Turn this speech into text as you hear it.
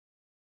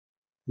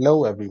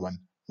Hello everyone.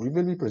 We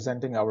will be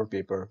presenting our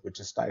paper,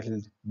 which is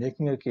titled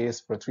Making a Case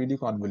for 3D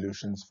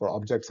Convolutions for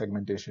Object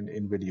Segmentation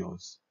in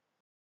Videos.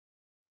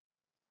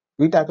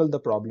 We tackled the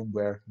problem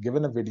where,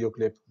 given a video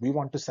clip, we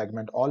want to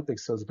segment all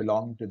pixels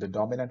belonging to the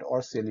dominant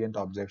or salient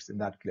objects in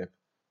that clip.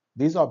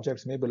 These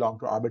objects may belong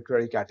to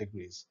arbitrary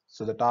categories,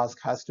 so the task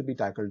has to be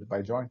tackled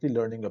by jointly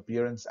learning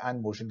appearance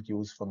and motion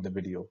cues from the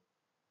video.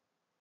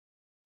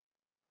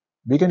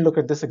 We can look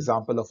at this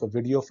example of a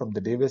video from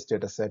the DAVIS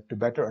dataset to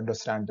better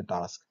understand the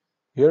task.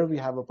 Here we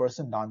have a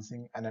person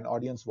dancing and an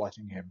audience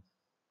watching him.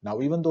 Now,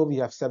 even though we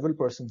have several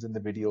persons in the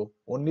video,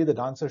 only the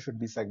dancer should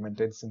be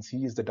segmented since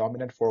he is the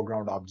dominant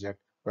foreground object,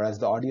 whereas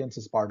the audience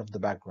is part of the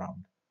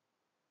background.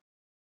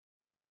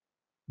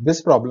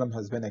 This problem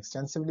has been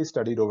extensively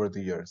studied over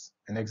the years,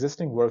 and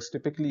existing works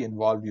typically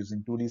involve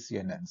using 2D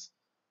CNNs.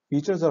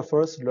 Features are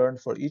first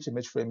learned for each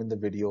image frame in the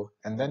video,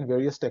 and then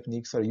various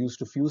techniques are used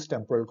to fuse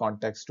temporal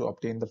context to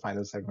obtain the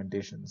final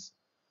segmentations.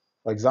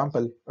 For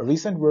example, a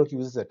recent work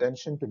uses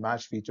attention to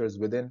match features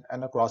within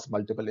and across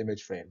multiple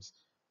image frames,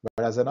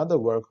 whereas another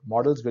work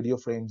models video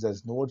frames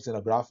as nodes in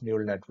a graph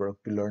neural network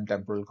to learn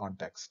temporal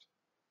context.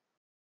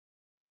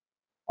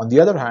 On the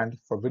other hand,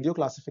 for video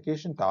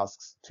classification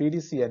tasks, 3D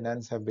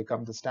CNNs have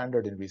become the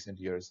standard in recent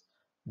years.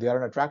 They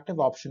are an attractive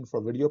option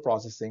for video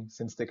processing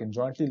since they can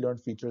jointly learn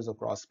features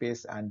across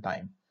space and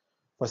time.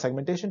 For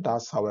segmentation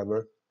tasks,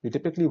 however, we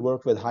typically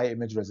work with high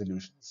image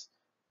resolutions.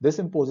 This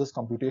imposes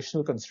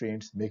computational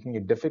constraints, making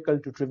it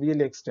difficult to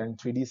trivially extend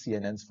 3D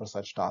CNNs for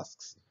such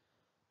tasks.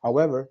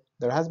 However,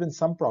 there has been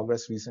some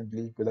progress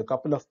recently with a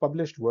couple of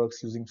published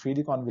works using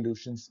 3D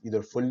convolutions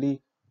either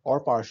fully or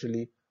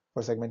partially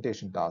for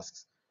segmentation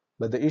tasks.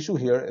 But the issue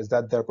here is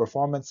that their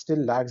performance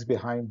still lags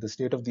behind the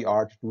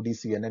state-of-the-art 2D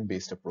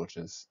CNN-based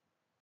approaches.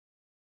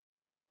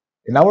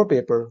 In our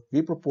paper,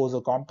 we propose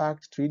a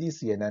compact 3D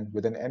CNN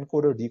with an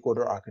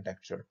encoder-decoder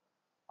architecture.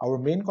 Our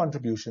main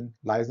contribution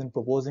lies in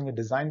proposing a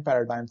design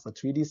paradigm for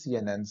 3D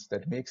CNNs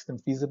that makes them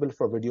feasible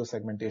for video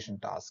segmentation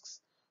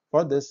tasks.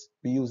 For this,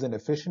 we use an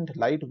efficient,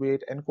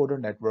 lightweight encoder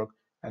network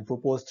and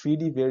propose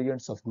 3D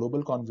variants of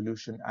Global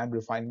Convolution and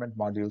Refinement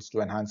modules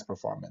to enhance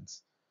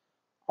performance.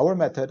 Our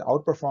method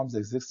outperforms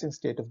existing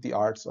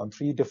state-of-the-arts on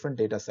 3 different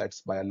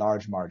datasets by a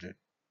large margin.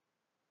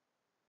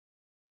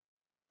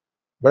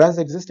 Whereas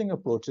existing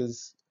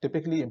approaches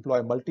typically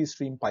employ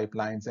multi-stream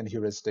pipelines and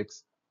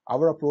heuristics,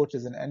 our approach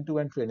is an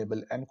end-to-end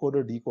trainable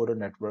encoder-decoder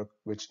network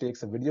which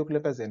takes a video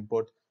clip as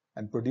input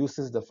and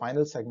produces the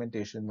final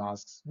segmentation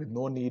masks with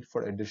no need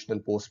for additional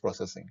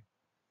post-processing.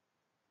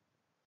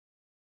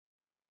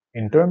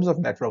 In terms of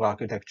network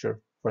architecture,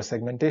 for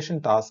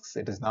segmentation tasks,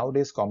 it is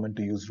nowadays common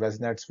to use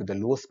ResNets with a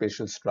low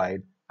spatial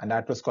stride and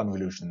address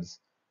convolutions.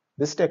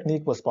 This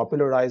technique was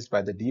popularized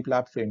by the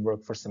DeepLab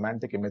framework for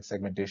semantic image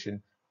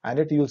segmentation, and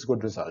it yields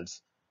good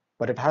results.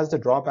 But it has the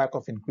drawback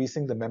of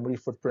increasing the memory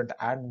footprint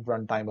and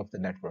runtime of the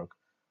network.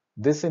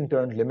 This in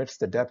turn limits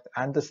the depth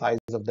and the size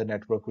of the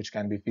network which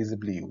can be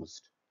feasibly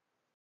used.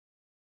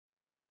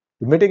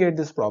 To mitigate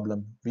this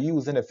problem, we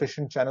use an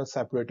efficient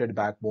channel-separated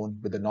backbone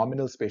with a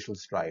nominal spatial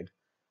stride.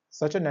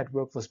 Such a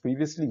network was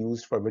previously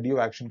used for video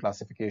action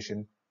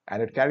classification,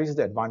 and it carries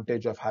the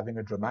advantage of having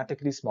a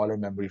dramatically smaller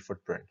memory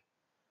footprint.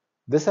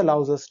 This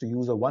allows us to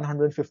use a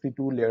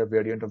 152-layer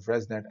variant of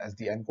ResNet as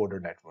the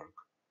encoder network.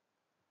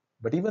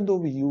 But even though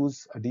we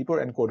use a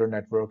deeper encoder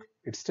network,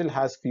 it still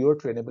has fewer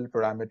trainable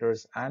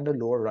parameters and a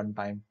lower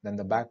runtime than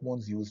the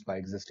backbones used by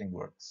existing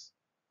works.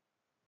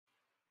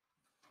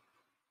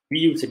 We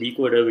use a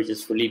decoder which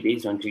is fully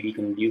based on 3D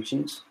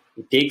convolutions.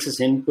 It takes as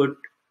input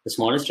the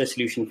smallest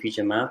resolution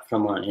feature map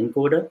from our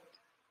encoder,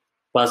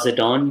 passes it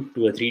on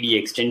to a 3D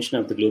extension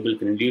of the global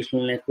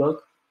convolutional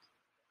network,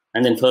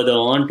 and then further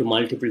on to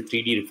multiple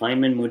 3D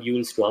refinement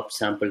modules to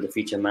upsample the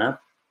feature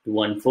map to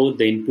 1/4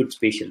 the input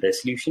spatial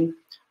resolution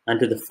and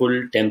to the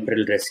full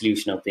temporal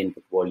resolution of the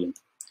input volume.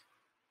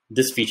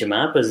 This feature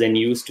map is then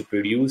used to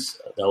produce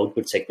the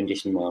output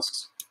segmentation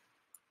masks.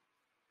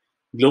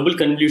 Global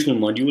convolutional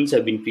modules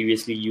have been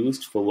previously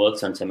used for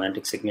works on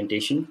semantic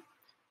segmentation.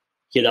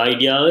 Here, the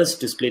idea is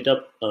to split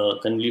up a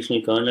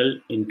convolutional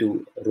kernel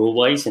into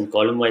row-wise and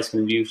column-wise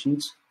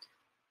convolutions,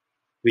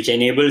 which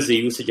enables the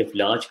usage of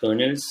large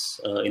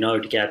kernels in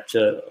order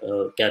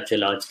to capture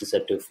large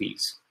deceptive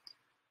fields.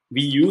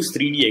 We use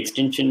 3D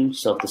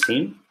extensions of the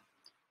same,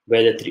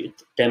 where the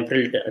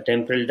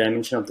temporal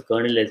dimension of the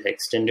kernel is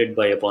extended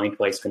by a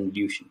pointwise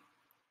convolution.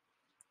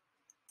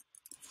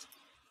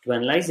 To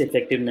analyze the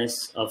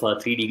effectiveness of our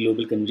 3D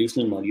global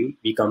convolutional module,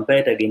 we compare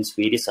it against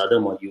various other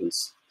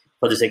modules.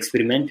 For this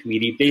experiment, we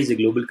replace the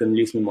global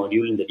convolutional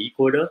module in the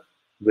decoder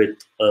with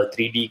a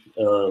 3D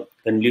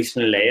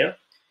convolutional layer,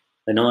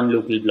 a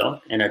non-local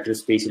block, and a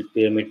spatial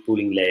pyramid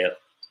pooling layer,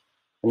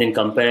 and then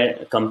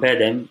compare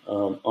them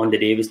on the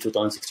DAVIS'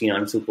 2016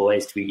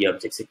 Unsupervised 3D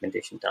object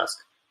segmentation task.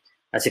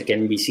 As it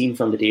can be seen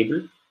from the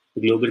table,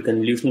 the global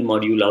convolutional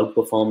module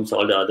outperforms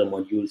all the other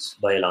modules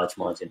by a large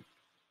margin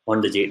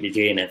on the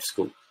JNF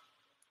scope.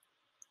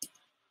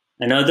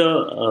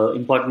 Another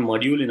important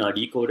module in our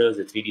decoder is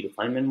the 3D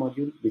refinement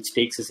module, which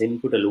takes as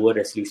input a lower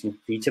resolution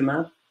feature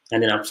map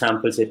and then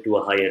upsamples it to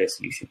a higher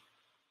resolution.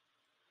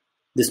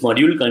 This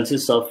module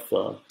consists of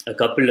a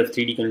couple of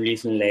 3D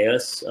convolutional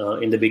layers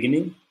in the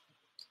beginning,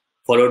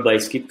 followed by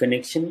skip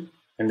connection,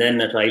 and then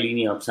a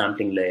trilinear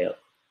upsampling layer.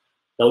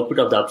 The output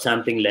of the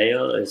upsampling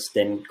layer is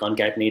then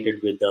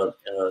concatenated with the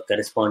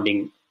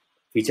corresponding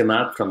feature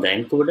map from the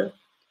encoder,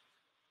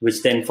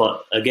 which then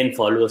again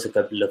follows a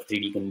couple of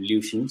 3D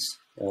convolutions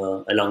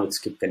along with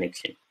skip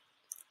connection.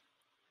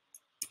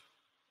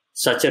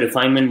 Such a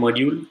refinement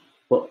module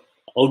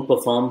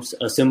outperforms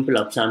a simple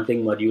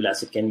upsampling module,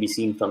 as it can be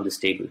seen from this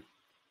table.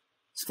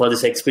 So for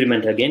this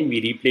experiment, again,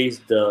 we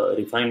replaced the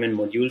refinement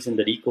modules in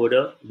the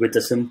decoder with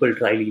a simple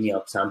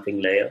trilinear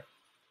upsampling layer,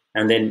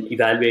 and then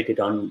evaluate it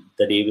on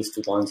the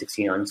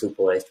DAVIS'16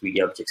 Unsupervised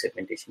video object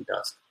segmentation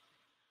task.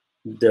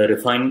 The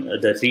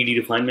 3D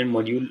refinement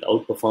module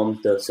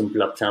outperforms the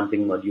simple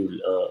upsampling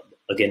module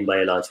again by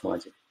a large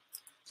margin.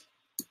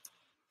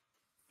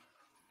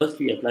 First,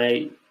 we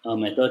apply a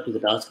method to the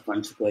task of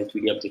unsupervised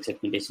video object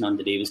segmentation on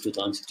the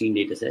DAVIS'16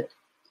 dataset.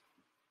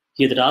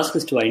 Here, the task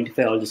is to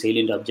identify all the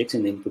salient objects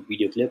in the input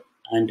video clip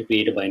and to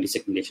create a binary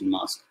segmentation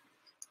mask.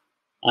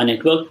 Our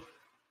network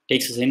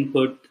takes as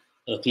input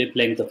a clip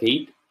length of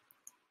 8,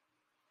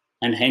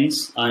 and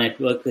hence our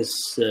network is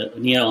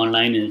near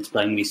online in its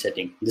primary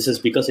setting. This is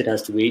because it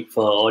has to wait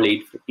for all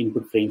 8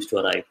 input frames to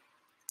arrive.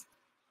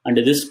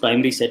 Under this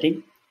primary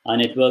setting, our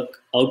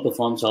network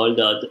outperforms all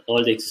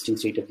the existing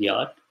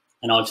state-of-the-art,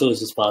 and also is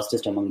the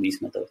fastest among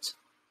these methods.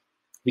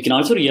 We can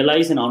also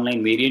realize an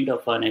online variant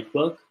of our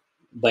network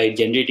by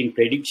generating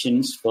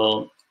predictions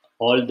for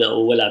all the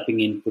overlapping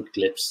input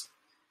clips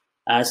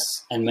as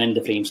and when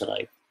the frames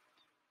arrive.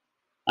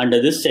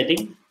 Under this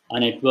setting, our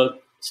network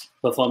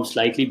performs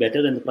slightly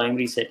better than the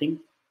primary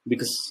setting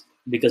because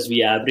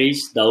we average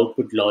the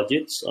output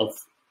logits of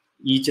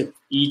each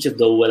of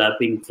the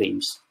overlapping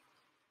frames.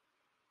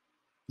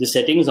 The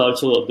setting is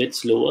also a bit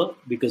slower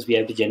because we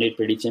have to generate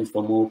predictions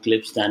for more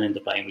clips than in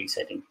the primary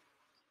setting.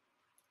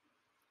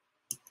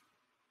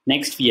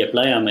 Next, we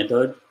apply our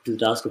method to the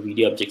task of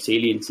video object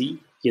saliency.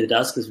 Here, the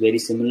task is very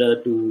similar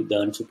to the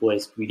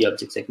unsupervised video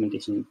object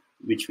segmentation,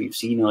 which we've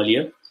seen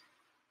earlier.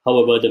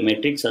 However, the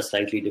metrics are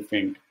slightly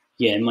different.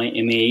 Here,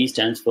 MAE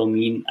stands for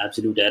mean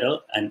absolute error,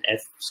 and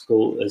F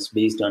score is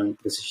based on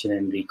precision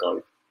and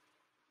recall.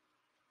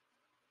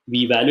 We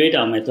evaluate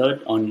our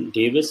method on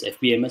DAVIS,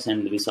 FBMS,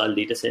 and ViSal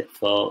dataset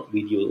for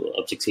video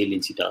object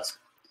saliency task.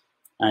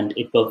 And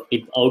it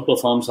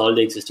outperforms all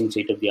the existing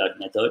state-of-the-art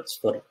methods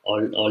for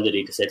all the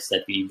datasets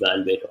that we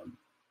evaluate on.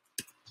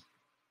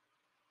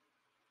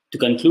 To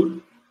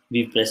conclude,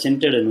 we've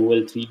presented a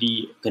novel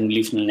 3D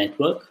convolutional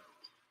network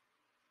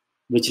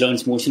which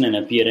learns motion and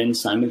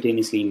appearance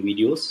simultaneously in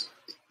videos.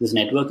 This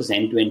network is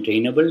end-to-end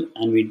trainable,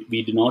 and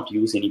we do not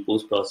use any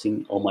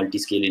post-processing or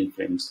multi-scale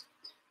inference.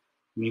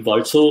 We've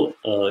also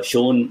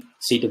shown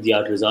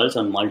state-of-the-art results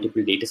on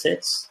multiple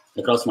datasets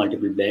across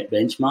multiple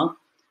benchmarks,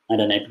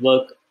 and our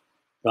network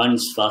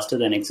runs faster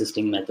than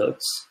existing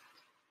methods.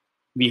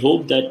 We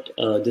hope that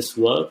this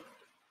work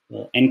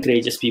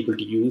encourages people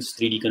to use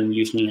 3D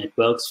convolutional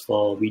networks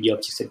for video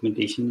object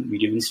segmentation,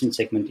 video instant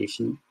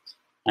segmentation,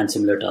 and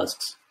similar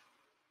tasks.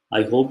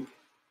 I hope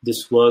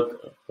this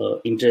work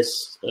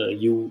interests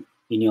you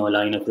in your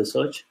line of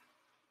research,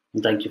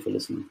 and thank you for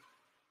listening.